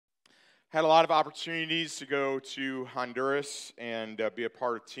Had a lot of opportunities to go to Honduras and be a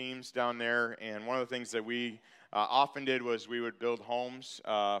part of teams down there. And one of the things that we often did was we would build homes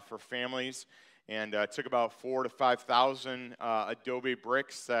for families. And it took about 4,000 to 5,000 adobe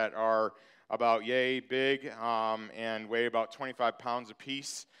bricks that are about yay big and weigh about 25 pounds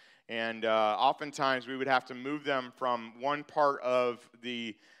apiece. And oftentimes we would have to move them from one part of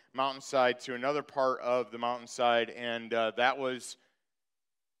the mountainside to another part of the mountainside. And that was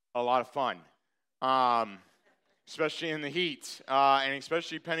a lot of fun, especially in the heat, and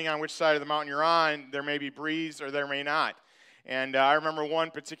especially depending on which side of the mountain you're on, there may be breeze or there may not. And I remember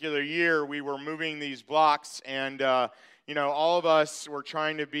one particular year we were moving these blocks, and all of us were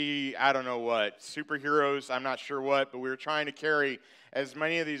trying to be, I don't know what, superheroes, I'm not sure what, but we were trying to carry as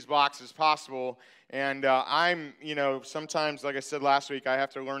many of these blocks as possible. And sometimes, like I said last week, I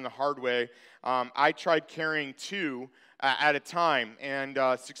have to learn the hard way. I tried carrying two at a time, and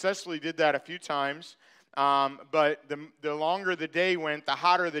successfully did that a few times. But the longer the day went, the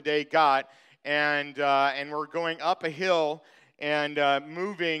hotter the day got, and we're going up a hill and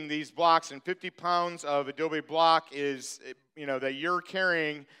moving these blocks. And 50 pounds of adobe block is, that you're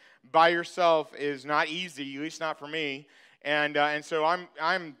carrying by yourself is not easy, at least not for me. And so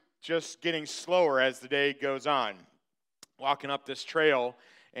I'm just getting slower as the day goes on, walking up this trail.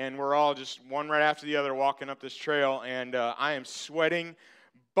 And we're all just one right after the other walking up this trail, and I am sweating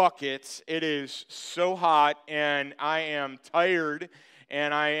buckets. It is so hot, and I am tired,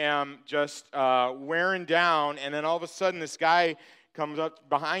 and I am just wearing down. And then all of a sudden, this guy comes up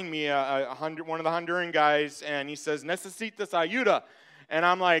behind me, one of the Honduran guys, and he says, "Necesitas ayuda," and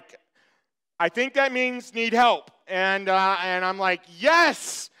I'm like, "I think that means need help." And I'm like,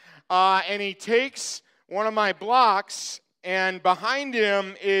 "Yes!" And he takes one of my blocks. And behind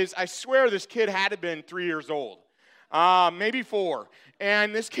him is, I swear this kid had to have been 3 years old, maybe 4.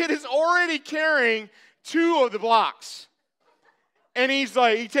 And this kid is already carrying 2 of the blocks. And he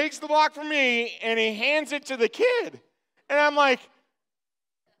takes the block from me and he hands it to the kid. And I'm like,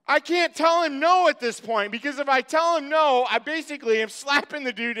 I can't tell him no at this point, because if I tell him no, I basically am slapping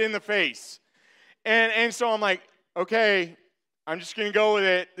the dude in the face. And so I'm like, okay, I'm just going to go with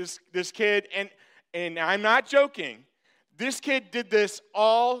it. This kid, and I'm not joking. This kid did this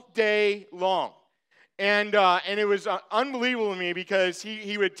all day long, and it was unbelievable to me, because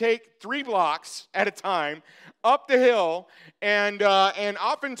he would take 3 blocks at a time up the hill, and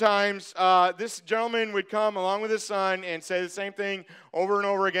oftentimes this gentleman would come along with his son and say the same thing over and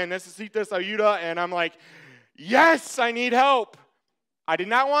over again, "Necesitas ayuda," and I'm like, yes, I need help. I did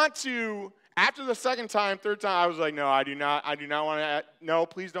not want to. After the second time, third time, I was like, no, I do not want to. No,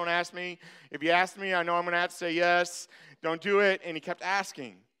 please don't ask me. If you ask me, I know I'm going to have to say yes. Don't do it. And he kept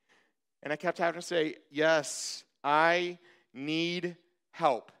asking. And I kept having to say, yes, I need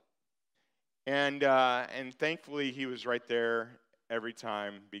help. And thankfully, he was right there every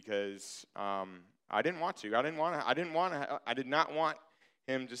time, because I didn't want to. I did not want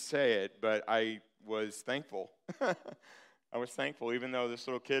him to say it, but I was thankful. I was thankful, even though this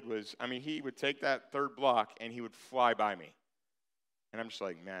little kid he would take that 3rd block and he would fly by me. And I'm just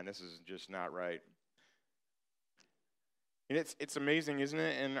like, man, this is just not right. And it's amazing, isn't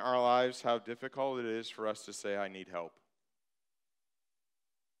it, in our lives, how difficult it is for us to say, I need help.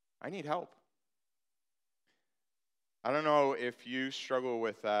 I need help. I don't know if you struggle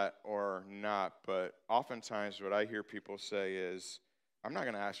with that or not, but oftentimes what I hear people say is, I'm not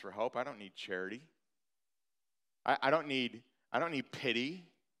going to ask for help. I don't need charity. I don't need pity.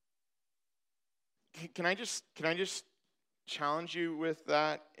 Can I just challenge you with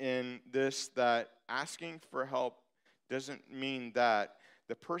that, in this, that asking for help doesn't mean that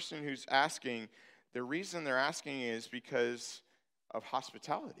the person who's asking, the reason they're asking is because of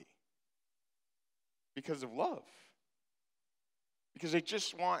hospitality, because of love, because they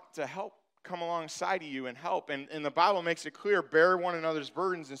just want to help, come alongside of you and help. And the Bible makes it clear, bear one another's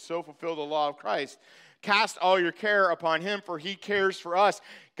burdens and so fulfill the law of Christ. Cast all your care upon him, for he cares for us.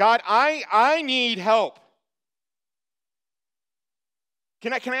 God, I need help.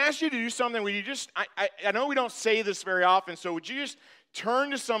 Can I ask you to do something where you just, I know we don't say this very often, so would you just turn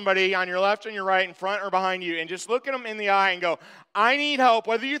to somebody on your left and your right, in front or behind you, and just look at them in the eye and go, I need help.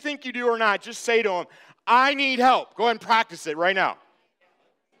 Whether you think you do or not, just say to them, I need help. Go ahead and practice it right now.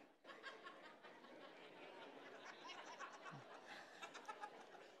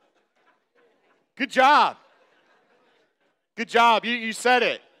 Good job. Good job. You said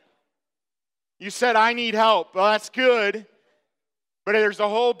it. You said, I need help. Well, that's good. But there's a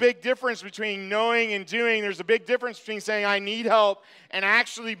whole big difference between knowing and doing. There's a big difference between saying I need help and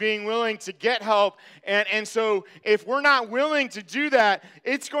actually being willing to get help. And so if we're not willing to do that,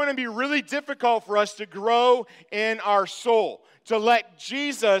 it's going to be really difficult for us to grow in our soul, to let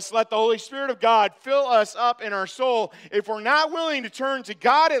Jesus, let the Holy Spirit of God fill us up in our soul. If we're not willing to turn to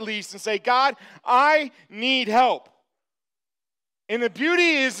God at least and say, God, I need help. And the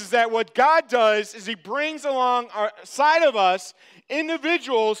beauty is that what God does is He brings alongside of us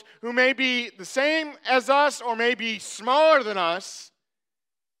individuals who may be the same as us or may be smaller than us,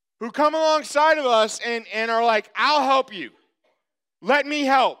 who come alongside of us and are like, I'll help you. Let me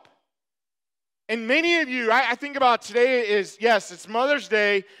help. And many of you, I think about today is, yes, it's Mother's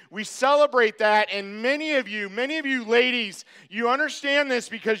Day. We celebrate that. And many of you ladies, you understand this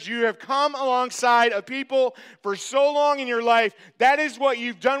because you have come alongside of people for so long in your life. That is what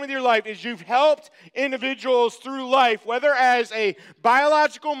you've done with your life, is you've helped individuals through life, whether as a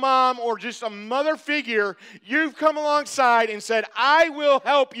biological mom or just a mother figure. You've come alongside and said, I will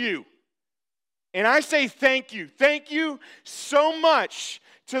help you. And I say thank you. Thank you so much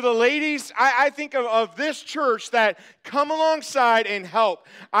to the ladies, I think of this church that come alongside and help.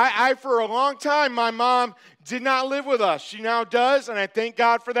 I for a long time, my mom did not live with us. She now does, and I thank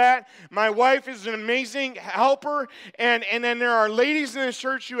God for that. My wife is an amazing helper, and then there are ladies in this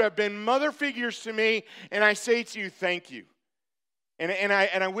church who have been mother figures to me, and I say to you, thank you. And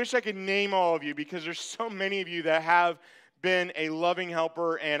I wish I could name all of you, because there's so many of you that have been a loving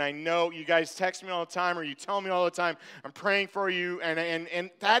helper, and I know you guys text me all the time, or you tell me all the time, I'm praying for you,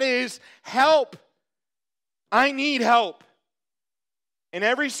 and that is help. I need help. And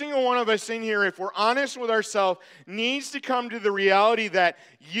every single one of us in here, if we're honest with ourselves, needs to come to the reality that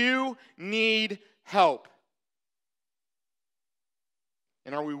you need help.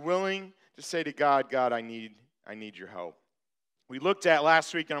 And are we willing to say to God, God, I need your help? We looked at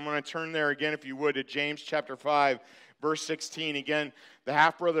last week, and I'm going to turn there again, if you would, to James chapter 5, verse 16. Again, the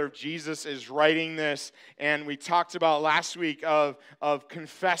half-brother of Jesus is writing this, and we talked about last week of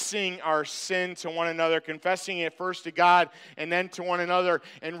confessing our sin to one another, confessing it first to God and then to one another.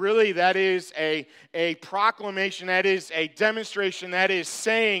 And really, that is a proclamation, that is a demonstration, that is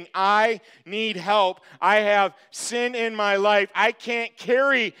saying, I need help. I have sin in my life. I can't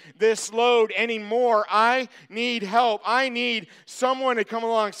carry this load anymore. I need help. I need someone to come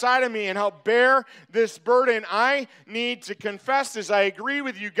alongside of me and help bear this burden. I need to confess this. I agree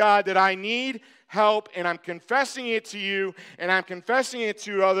with you, God, that I need help, and I'm confessing it to you, and I'm confessing it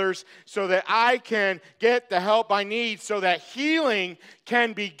to others so that I can get the help I need, so that healing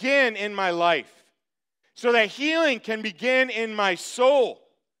can begin in my life, so that healing can begin in my soul.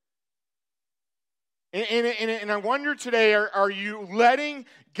 And I wonder today, are you letting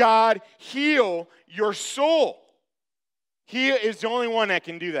God heal your soul? He is the only one that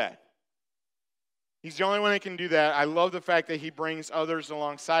can do that. He's the only one that can do that. I love the fact that He brings others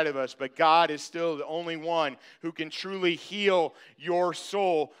alongside of us, but God is still the only one who can truly heal your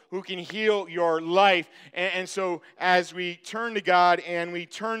soul, who can heal your life. And so as we turn to God and we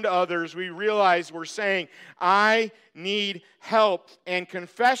turn to others, we realize we're saying, I need help. And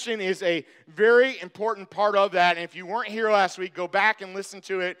confession is a very important part of that. And if you weren't here last week, go back and listen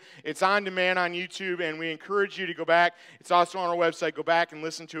to it. It's on demand on YouTube, and we encourage you to go back. It's also on our website. Go back and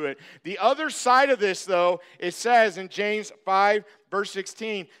listen to it. The other side of this, though, it says in James 5, verse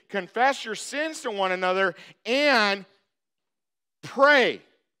 16, confess your sins to one another and pray.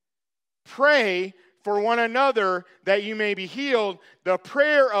 Pray for one another that you may be healed. The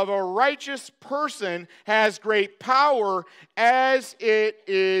prayer of a righteous person has great power as it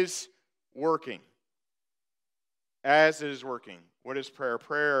is working. As it is working. What is prayer?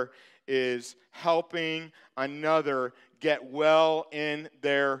 Prayer is helping another get well in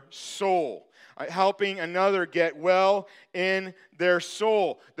their soul. Helping another get well in their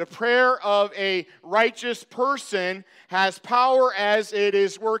soul. The prayer of a righteous person has power as it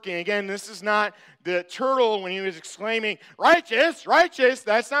is working. Again, this is not the turtle when he was exclaiming, righteous, righteous.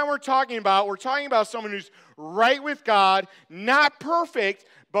 That's not what we're talking about. We're talking about someone who's right with God, not perfect,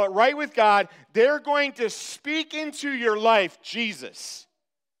 but right with God. They're going to speak into your life Jesus.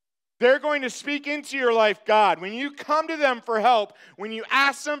 They're going to speak into your life God. When you come to them for help, when you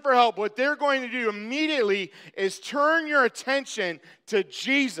ask them for help, what they're going to do immediately is turn your attention to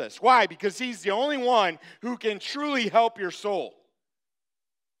Jesus. Why? Because He's the only one who can truly help your soul.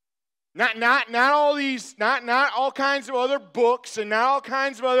 Not all these, not all kinds of other books and not all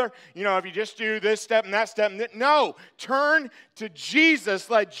kinds of other, if you just do this step and that step. No, turn to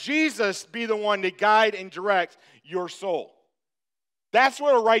Jesus. Let Jesus be the one to guide and direct your soul. That's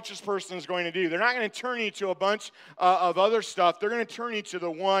what a righteous person is going to do. They're not going to turn you to a bunch of other stuff. They're going to turn you to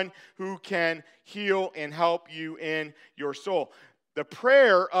the one who can heal and help you in your soul. The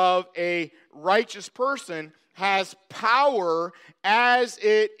prayer of a righteous person has power as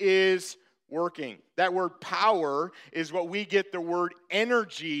it is working. That word power is what we get the word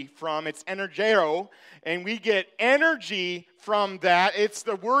energy from. It's energeo, and we get energy from that. It's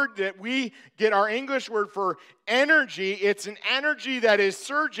the word that we get our English word for energy. It's an energy that is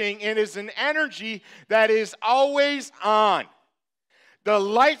surging, and is an energy that is always on. The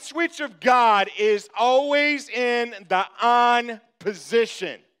light switch of God is always in the on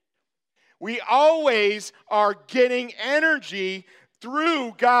position. We always are getting energy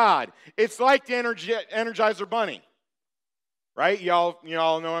through God. It's like the Energizer Bunny, right? Y'all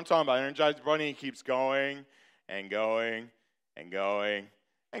know what I'm talking about. Energizer Bunny keeps going and going and going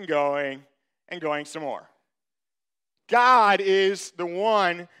and going and going some more. God is the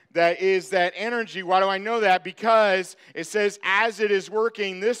one that is that energy. Why do I know that? Because it says, as it is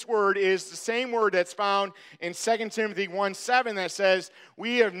working. This word is the same word that's found in 2 Timothy 1:7 that says,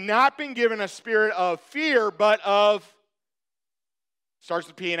 we have not been given a spirit of fear, but of, starts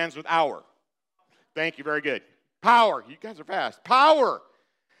with P and ends with our. Thank you, very good. Power. You guys are fast. Power.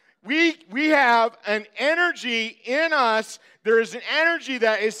 We have an energy in us. There is an energy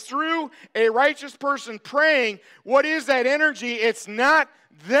that is through a righteous person praying. What is that energy? It's not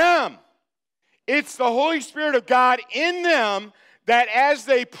them. It's the Holy Spirit of God in them that as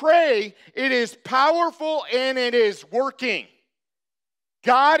they pray, it is powerful and it is working.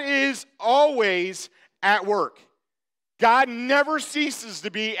 God is always at work. God never ceases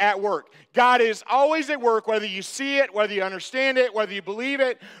to be at work. God is always at work, whether you see it, whether you understand it, whether you believe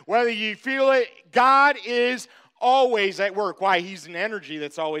it, whether you feel it. God is always at work. Why? He's an energy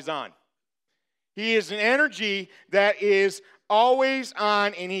that's always on. He is an energy that is always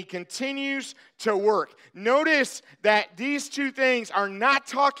on, and he continues to work. Notice that these two things are not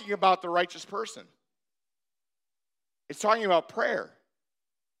talking about the righteous person. It's talking about prayer.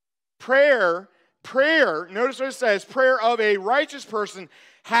 Prayer, notice what it says, prayer of a righteous person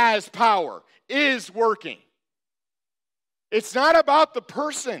has power, is working. It's not about the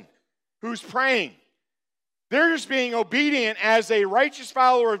person who's praying. They're just being obedient as a righteous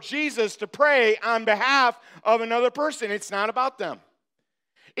follower of Jesus to pray on behalf of another person. It's not about them.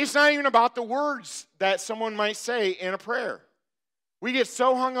 It's not even about the words that someone might say in a prayer. We get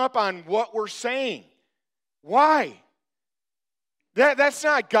so hung up on what we're saying. Why? That's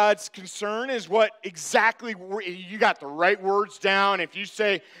not God's concern, is what exactly, you got the right words down. If you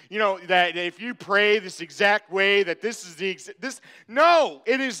say, that if you pray this exact way, that this is this. No,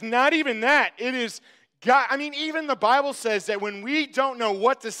 it is not even that. It is God. I mean, even the Bible says that when we don't know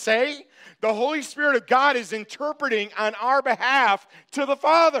what to say, the Holy Spirit of God is interpreting on our behalf to the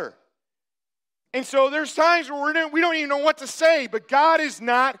Father. And so there's times where we don't even know what to say, but God is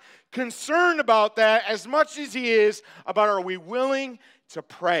not concerned about that as much as he is about, are we willing to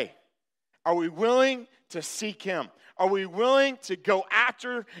pray? Are we willing to seek him? Are we willing to go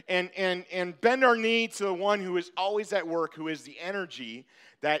after and bend our knee to the one who is always at work, who is the energy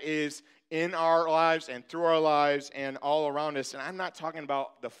that is in our lives and through our lives and all around us? And I'm not talking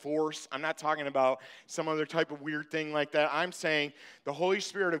about the force. I'm not talking about some other type of weird thing like that. I'm saying the Holy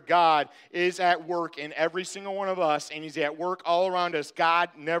Spirit of God is at work in every single one of us, and he's at work all around us. God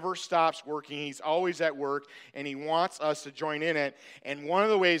never stops working. He's always at work, and he wants us to join in it. And one of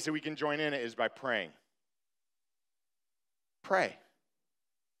the ways that we can join in it is by praying. Pray.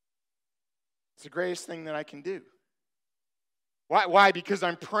 It's the greatest thing that I can do. Why? Because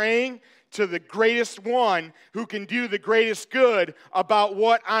I'm praying to the greatest one who can do the greatest good about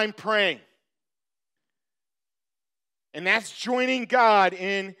what I'm praying. And that's joining God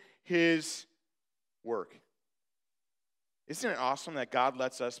in his work. Isn't it awesome that God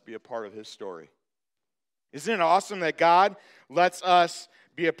lets us be a part of his story? Isn't it awesome that God lets us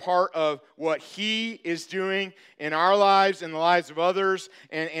be a part of what he is doing in our lives, in the lives of others,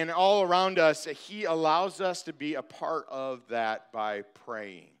 and all around us? That he allows us to be a part of that by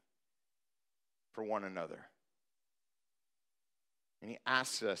praying for one another. And he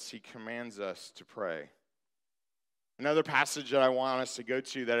asks us, he commands us to pray. Another passage that I want us to go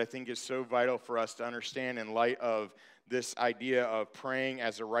to that I think is so vital for us to understand in light of this idea of praying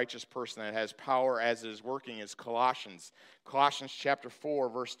as a righteous person that has power as it is working is Colossians. Colossians chapter 4,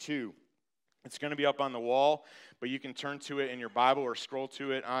 verse 2. It's going to be up on the wall, but you can turn to it in your Bible or scroll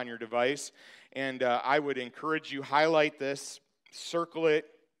to it on your device. And I would encourage you, highlight this, circle it,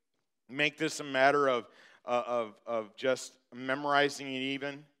 make this a matter of just memorizing it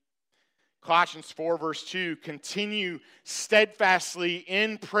even. Colossians 4, verse 2, continue steadfastly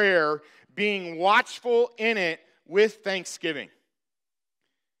in prayer, being watchful in it with thanksgiving.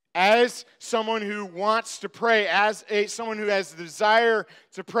 As someone who wants to pray, as someone who has the desire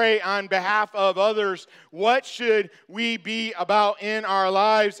to pray on behalf of others, what should we be about in our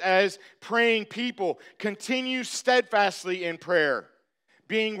lives as praying people? Continue steadfastly in prayer,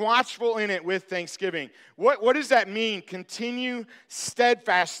 being watchful in it with thanksgiving. What does that mean? Continue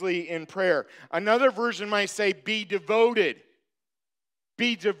steadfastly in prayer. Another version might say, be devoted.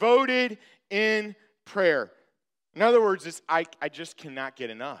 Be devoted in prayer. In other words, I just cannot get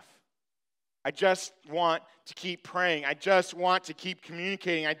enough. I just want to keep praying. I just want to keep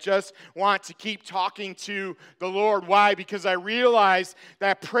communicating. I just want to keep talking to the Lord. Why? Because I realize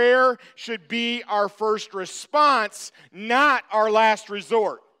that prayer should be our first response, not our last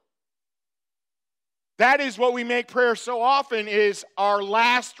resort. That is what we make prayer so often, is our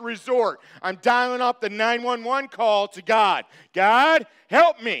last resort. I'm dialing up the 911 call to God. God,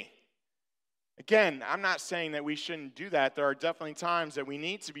 help me. Again, I'm not saying that we shouldn't do that. There are definitely times that we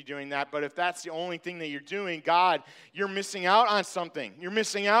need to be doing that. But if that's the only thing that you're doing, God, you're missing out on something. You're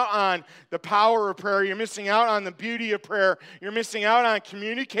missing out on the power of prayer. You're missing out on the beauty of prayer. You're missing out on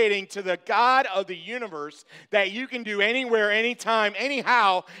communicating to the God of the universe that you can do anywhere, anytime,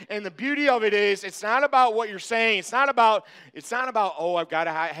 anyhow. And the beauty of it is, it's not about what you're saying. It's not about, oh, I've got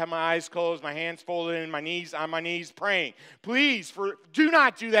to have my eyes closed, my hands folded, and on my knees praying. Please, do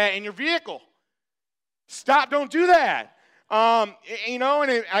not do that in your vehicle. Stop, don't do that. Some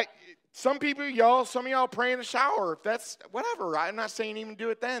of y'all pray in the shower. If that's whatever, I'm not saying even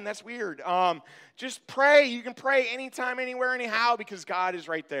do it then. That's weird. Just pray. You can pray anytime, anywhere, anyhow, because God is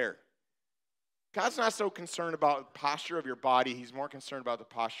right there. God's not so concerned about the posture of your body. He's more concerned about the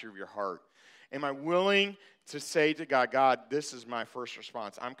posture of your heart. Am I willing to say to God, God, this is my first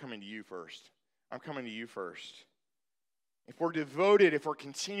response. I'm coming to you first. I'm coming to you first. If we're devoted, if we're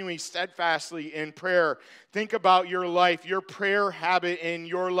continuing steadfastly in prayer, think about your life, your prayer habit in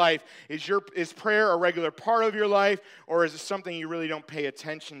your life. Is prayer a regular part of your life, or is it something you really don't pay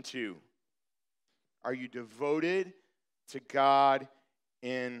attention to? Are you devoted to God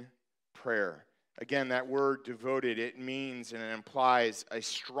in prayer? Again, that word devoted, it means and it implies a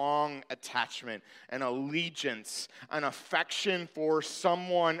strong attachment, an allegiance, an affection for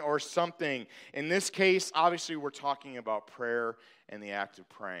someone or something. In this case, obviously, we're talking about prayer and the act of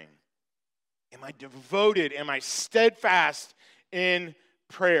praying. Am I devoted? Am I steadfast in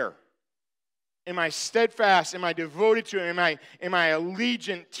prayer? Am I steadfast? Am I devoted to it? Am I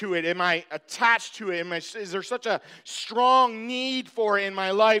allegiant to it? Am I attached to it? Is there such a strong need for it in my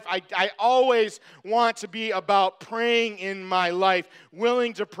life? I always want to be about praying in my life,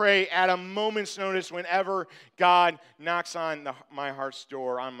 willing to pray at a moment's notice whenever God knocks on my heart's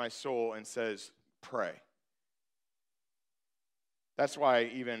door, on my soul, and says, pray. That's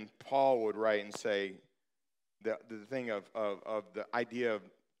why even Paul would write and say the thing of the idea of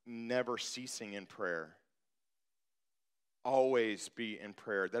never ceasing in prayer. Always be in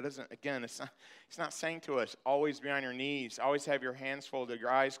prayer. That doesn't, again, it's not saying to us, always be on your knees, always have your hands folded, your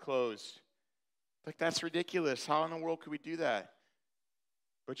eyes closed. Like, that's ridiculous. How in the world could we do that?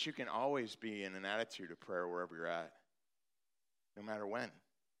 But you can always be in an attitude of prayer wherever you're at, no matter when.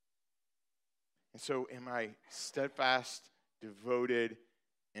 And so, am I steadfast, devoted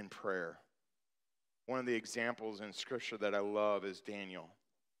in prayer? One of the examples in Scripture that I love is Daniel.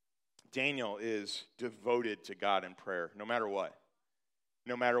 Daniel is devoted to God in prayer, no matter what.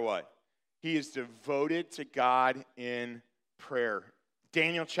 No matter what. He is devoted to God in prayer.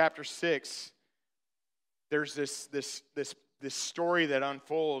 Daniel chapter 6, there's this story that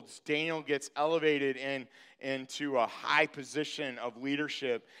unfolds. Daniel gets elevated into a high position of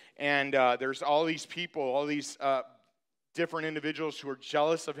leadership, and there's all these people, all these different individuals who are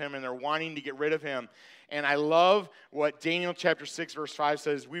jealous of him, and they're wanting to get rid of him. And I love what Daniel chapter 6 verse 5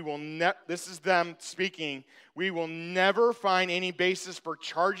 says. This is them speaking. We will never find any basis for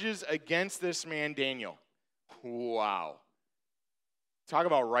charges against this man Daniel. Wow. Talk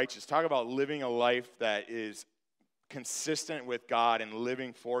about righteous. Talk about living a life that is consistent with God and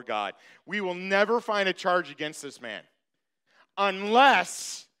living for God. We will never find a charge against this man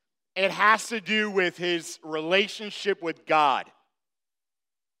unless it has to do with his relationship with God.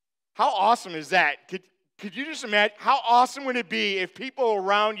 How awesome is that? Could you just imagine, how awesome would it be if people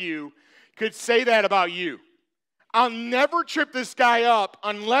around you could say that about you? I'll never trip this guy up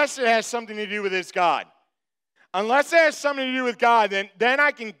unless it has something to do with his God. Unless it has something to do with God, then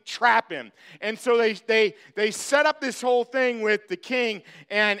I can trap him. And so they set up this whole thing with the king,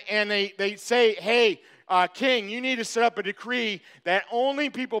 and they say, hey, king, you need to set up a decree that only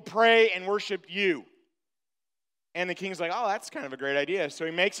people pray and worship you. And the king's like, oh, that's kind of a great idea. So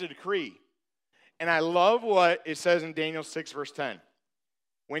he makes a decree. And I love what it says in Daniel 6, verse 10.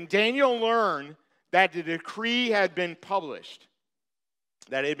 When Daniel learned that the decree had been published,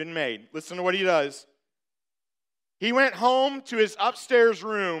 that it had been made, listen to what he does. He went home to his upstairs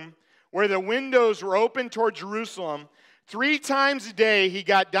room where the windows were open toward Jerusalem. 3 times a day he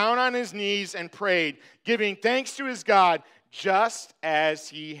got down on his knees and prayed, giving thanks to his God, just as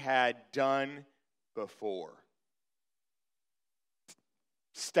he had done before.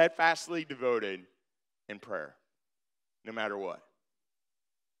 Steadfastly devoted in prayer, no matter what.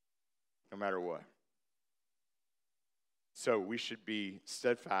 No matter what. So we should be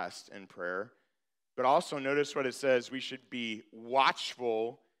steadfast in prayer, but also notice what it says, we should be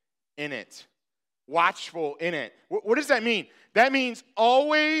watchful in it. Watchful in it. What does that mean? That means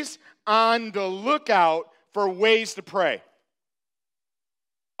always on the lookout for ways to pray.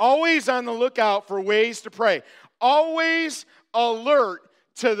 Always on the lookout for ways to pray. Always alert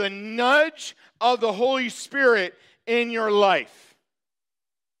to the nudge of the Holy Spirit in your life.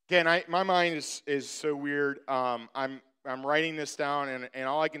 Again, my mind is so weird. I'm writing this down, and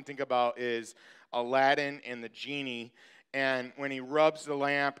all I can think about is Aladdin and the genie. And when he rubs the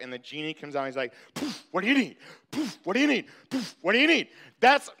lamp and the genie comes out, he's like, poof, what do you need? Poof, what do you need? Poof, what do you need?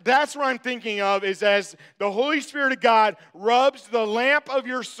 That's what I'm thinking of, is as the Holy Spirit of God rubs the lamp of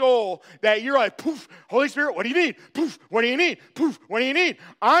your soul, that you're like, poof, Holy Spirit, what do you need? Poof, what do you need? Poof, what do you need?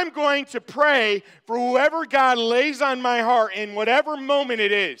 I'm going to pray for whoever God lays on my heart in whatever moment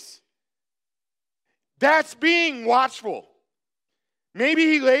it is. That's being watchful. Maybe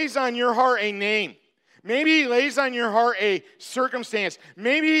he lays on your heart a name. Maybe he lays on your heart a circumstance.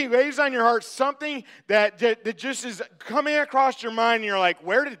 Maybe he lays on your heart something that just is coming across your mind, and you're like,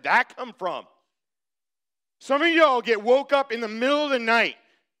 where did that come from? Some of y'all get woke up in the middle of the night,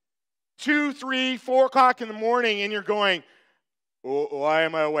 2, 3, 4 o'clock in the morning, and you're going, why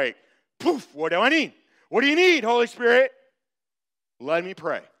am I awake? Poof, what do I need? What do you need, Holy Spirit? Let me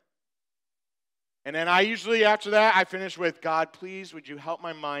pray. And then I usually, after that, I finish with, God, please, would you help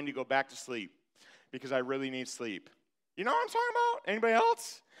my mind to go back to sleep? Because I really need sleep. You know what I'm talking about? Anybody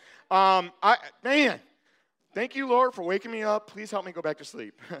else? Man, thank you, Lord, for waking me up. Please help me go back to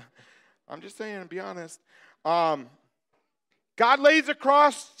sleep. I'm just saying, be honest. God lays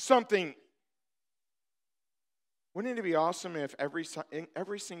across something. Wouldn't it be awesome if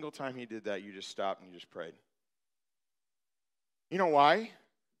every single time he did that, you just stopped and you just prayed? You know why?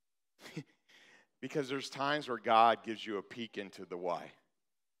 Because there's times where God gives you a peek into the why.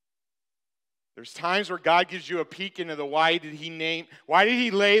 There's times where God gives you a peek into the why did he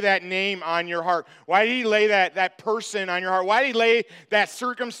lay that name on your heart? Why did he lay that person on your heart? Why did he lay that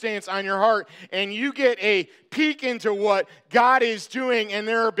circumstance on your heart? And you get a peek into what God is doing. And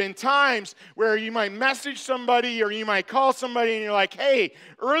there have been times where you might message somebody or you might call somebody and you're like, hey,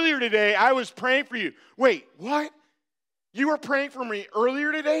 earlier today I was praying for you. Wait, what? You were praying for me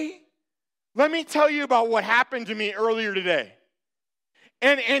earlier today? Let me tell you about what happened to me earlier today.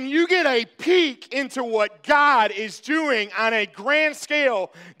 And you get a peek into what God is doing on a grand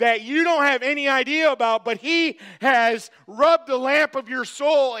scale that you don't have any idea about, but he has rubbed the lamp of your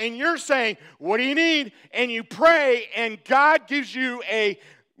soul, and you're saying, what do you need? And you pray, and God gives you a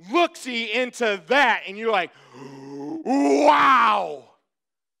look-see into that, and you're like, wow!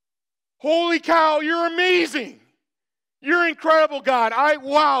 Holy cow, you're amazing! You're incredible, God.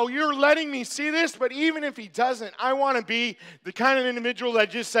 Wow, you're letting me see this, but even if he doesn't, I want to be the kind of individual that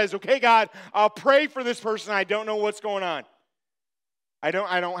just says, okay, God, I'll pray for this person. I don't know what's going on. I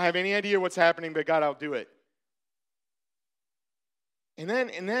don't have any idea what's happening, but God, I'll do it. And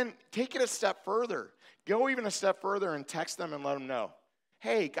then take it a step further. Go even a step further and text them and let them know.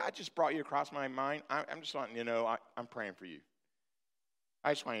 Hey, God just brought you across my mind. I'm just wanting you to know I'm praying for you.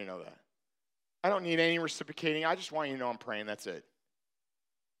 I just want you to know that. I don't need any reciprocating. I just want you to know I'm praying. That's it.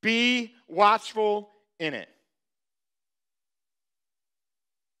 Be watchful in it.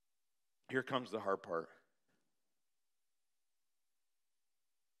 Here comes the hard part.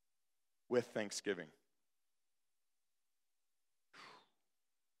 With thanksgiving.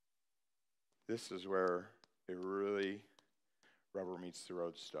 This is where it really rubber meets the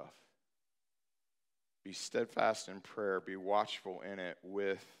road stuff. Be steadfast in prayer. Be watchful in it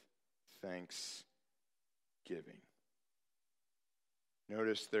with thanksgiving.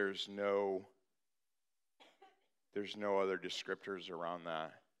 Notice there's no other descriptors around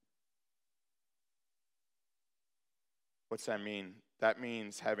that. What's that mean? That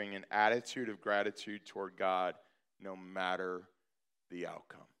means having an attitude of gratitude toward God no matter the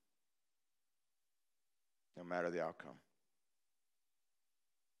outcome. no matter the outcome.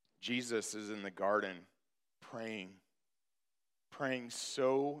 Jesus is in the garden praying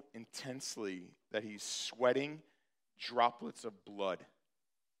so intensely that he's sweating droplets of blood.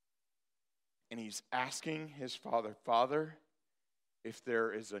 And he's asking his Father, Father, if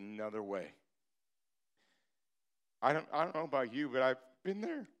there is another way. I don't know about you, but I've been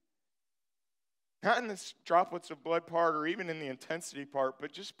there. Not in this droplets of blood part or even in the intensity part,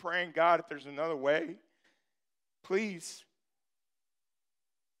 but just praying, God, if there's another way, please.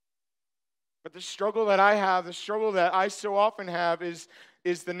 But the struggle that I have, the struggle that I so often have is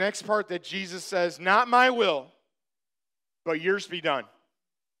the next part that Jesus says, not my will, but yours be done.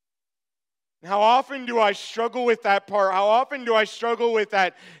 And how often do I struggle with that part? How often do I struggle with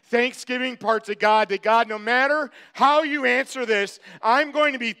that thanksgiving part to God, that God, no matter how you answer this, I'm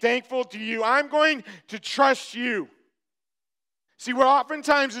going to be thankful to you. I'm going to trust you. See, what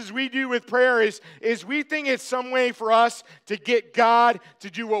oftentimes as we do with prayer is we think it's some way for us to get God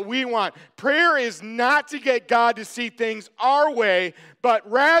to do what we want. Prayer is not to get God to see things our way, but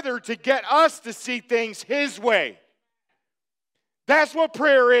rather to get us to see things His way. That's what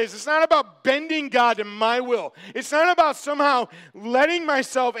prayer is. It's not about bending God to my will. It's not about somehow letting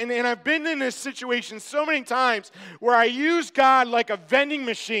myself, and I've been in this situation so many times where I use God like a vending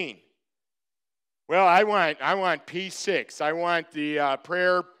machine. Well, I want P6. I want the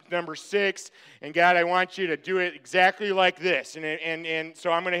prayer number 6. And God, I want you to do it exactly like this. And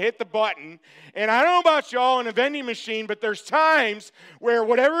so I'm going to hit the button. And I don't know about y'all in a vending machine, but there's times where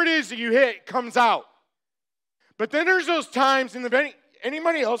whatever it is that you hit comes out. But then there's those times in the vending.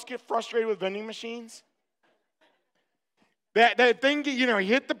 Anybody else get frustrated with vending machines? That thing, you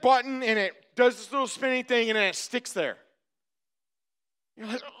hit the button and it does this little spinning thing and then it sticks there. You're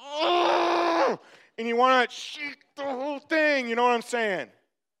like, oh! And you want to shake the whole thing, you know what I'm saying?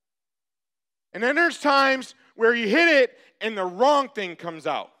 And then there's times where you hit it and the wrong thing comes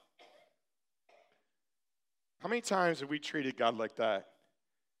out. How many times have we treated God like that?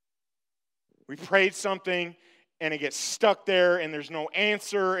 We prayed something and it gets stuck there and there's no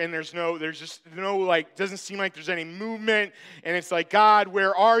answer and there's just no, doesn't seem like there's any movement. And it's like, God,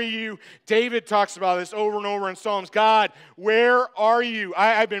 where are you? David talks about this over and over in Psalms. God, where are you?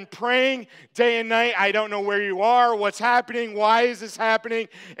 I've been praying day and night. I don't know where you are. What's happening? Why is this happening?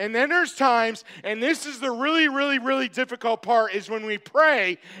 And then there's times, and this is the really, really, really difficult part, is when we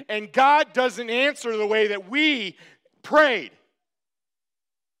pray and God doesn't answer the way that we prayed.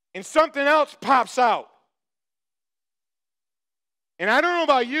 And something else pops out. And I don't know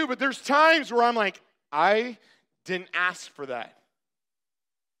about you, but there's times where I'm like, I didn't ask for that.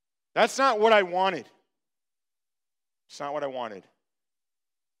 That's not what I wanted. It's not what I wanted.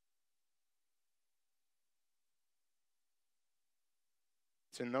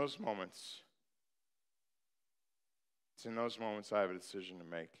 It's in those moments. I have a decision to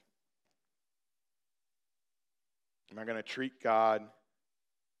make. Am I going to treat God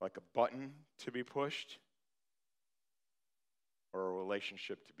like a button to be pushed? Or a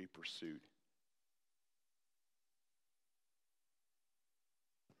relationship to be pursued?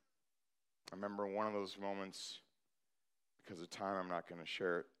 I remember one of those moments, because of time I'm not going to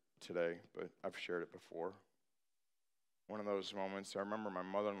share it today, but I've shared it before. One of those moments, I remember my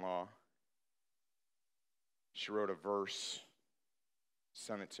mother-in-law, she wrote a verse,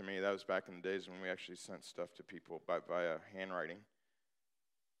 sent it to me. That was back in the days when we actually sent stuff to people via handwriting.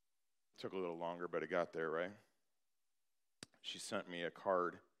 It took a little longer, but it got there, right? She sent me a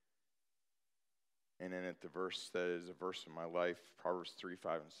card, and in it the verse that is a verse of my life, Proverbs 3,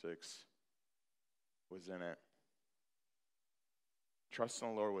 5, and 6, was in it. Trust in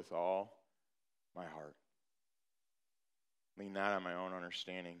the Lord with all my heart. Lean not on my own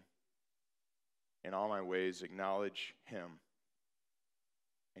understanding. In all my ways acknowledge Him,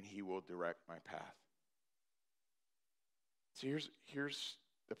 and He will direct my path. So here's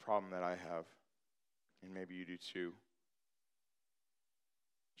the problem that I have, and maybe you do too.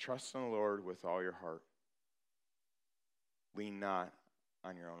 Trust in the Lord with all your heart. Lean not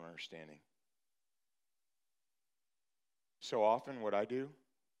on your own understanding. So often what I do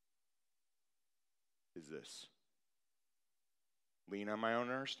is this. Lean on my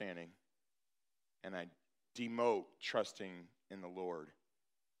own understanding, and I demote trusting in the Lord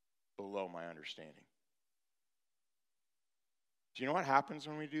below my understanding. Do you know what happens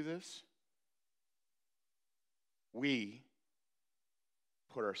when we do this? We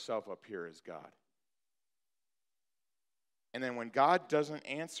put ourselves up here as God. And then when God doesn't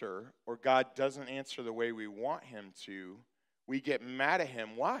answer, or God doesn't answer the way we want Him to, we get mad at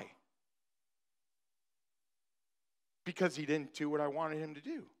Him. Why? Because He didn't do what I wanted Him to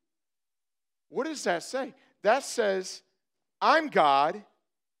do. What does that say? That says, I'm God,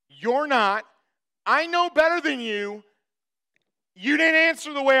 you're not, I know better than you. You didn't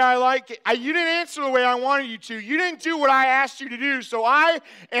answer the way I like it. You didn't answer the way I wanted you to. You didn't do what I asked you to do, so I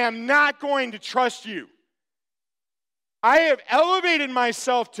am not going to trust you. I have elevated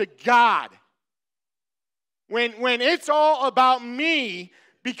myself to God when it's all about me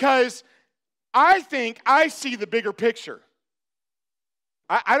because I think I see the bigger picture.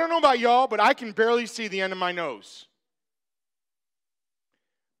 I don't know about y'all, but I can barely see the end of my nose.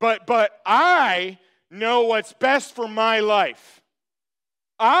 But I know what's best for my life.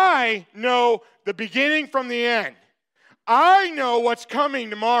 I know the beginning from the end. I know what's coming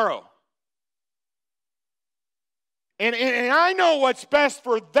tomorrow. And I know what's best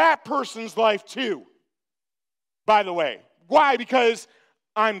for that person's life too, by the way. Why? Because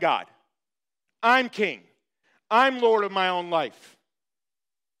I'm God. I'm king. I'm Lord of my own life.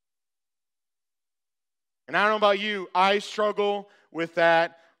 And I don't know about you, I struggle with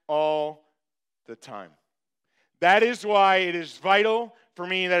that all the time. That is why it is vital for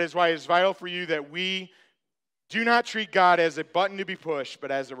me, that is why it is vital for you that we do not treat God as a button to be pushed,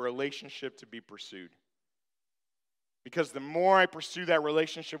 but as a relationship to be pursued. Because the more I pursue that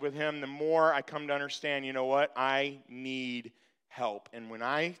relationship with Him, the more I come to understand, you know what? I need help. And when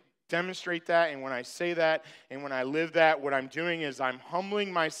I demonstrate that, and when I say that, and when I live that, what I'm doing is I'm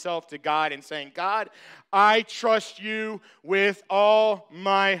humbling myself to God and saying, God, I trust you with all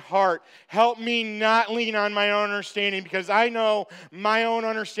my heart. Help me not lean on my own understanding, because I know my own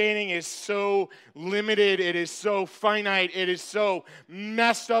understanding is so limited. It is so finite. It is so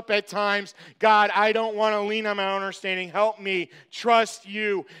messed up at times. God, I don't want to lean on my own understanding. Help me trust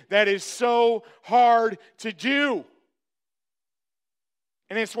you. That is so hard to do.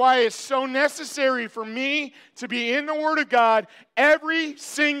 And it's why it's so necessary for me to be in the Word of God every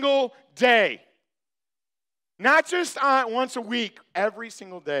single day. Not just once a week, every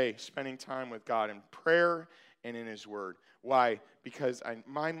single day, spending time with God in prayer and in His Word. Why? Because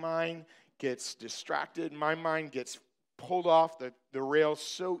my mind gets distracted. My mind gets pulled off the rails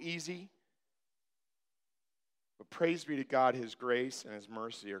so easy. But praise be to God, His grace and His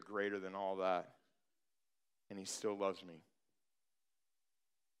mercy are greater than all that. And He still loves me.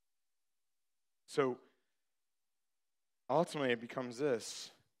 So, ultimately, it becomes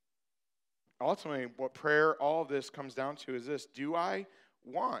this. Ultimately, what prayer, all of this comes down to is this. Do I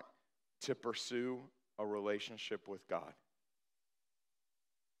want to pursue a relationship with God?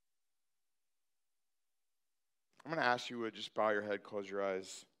 I'm going to ask you to just bow your head, close your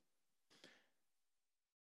eyes.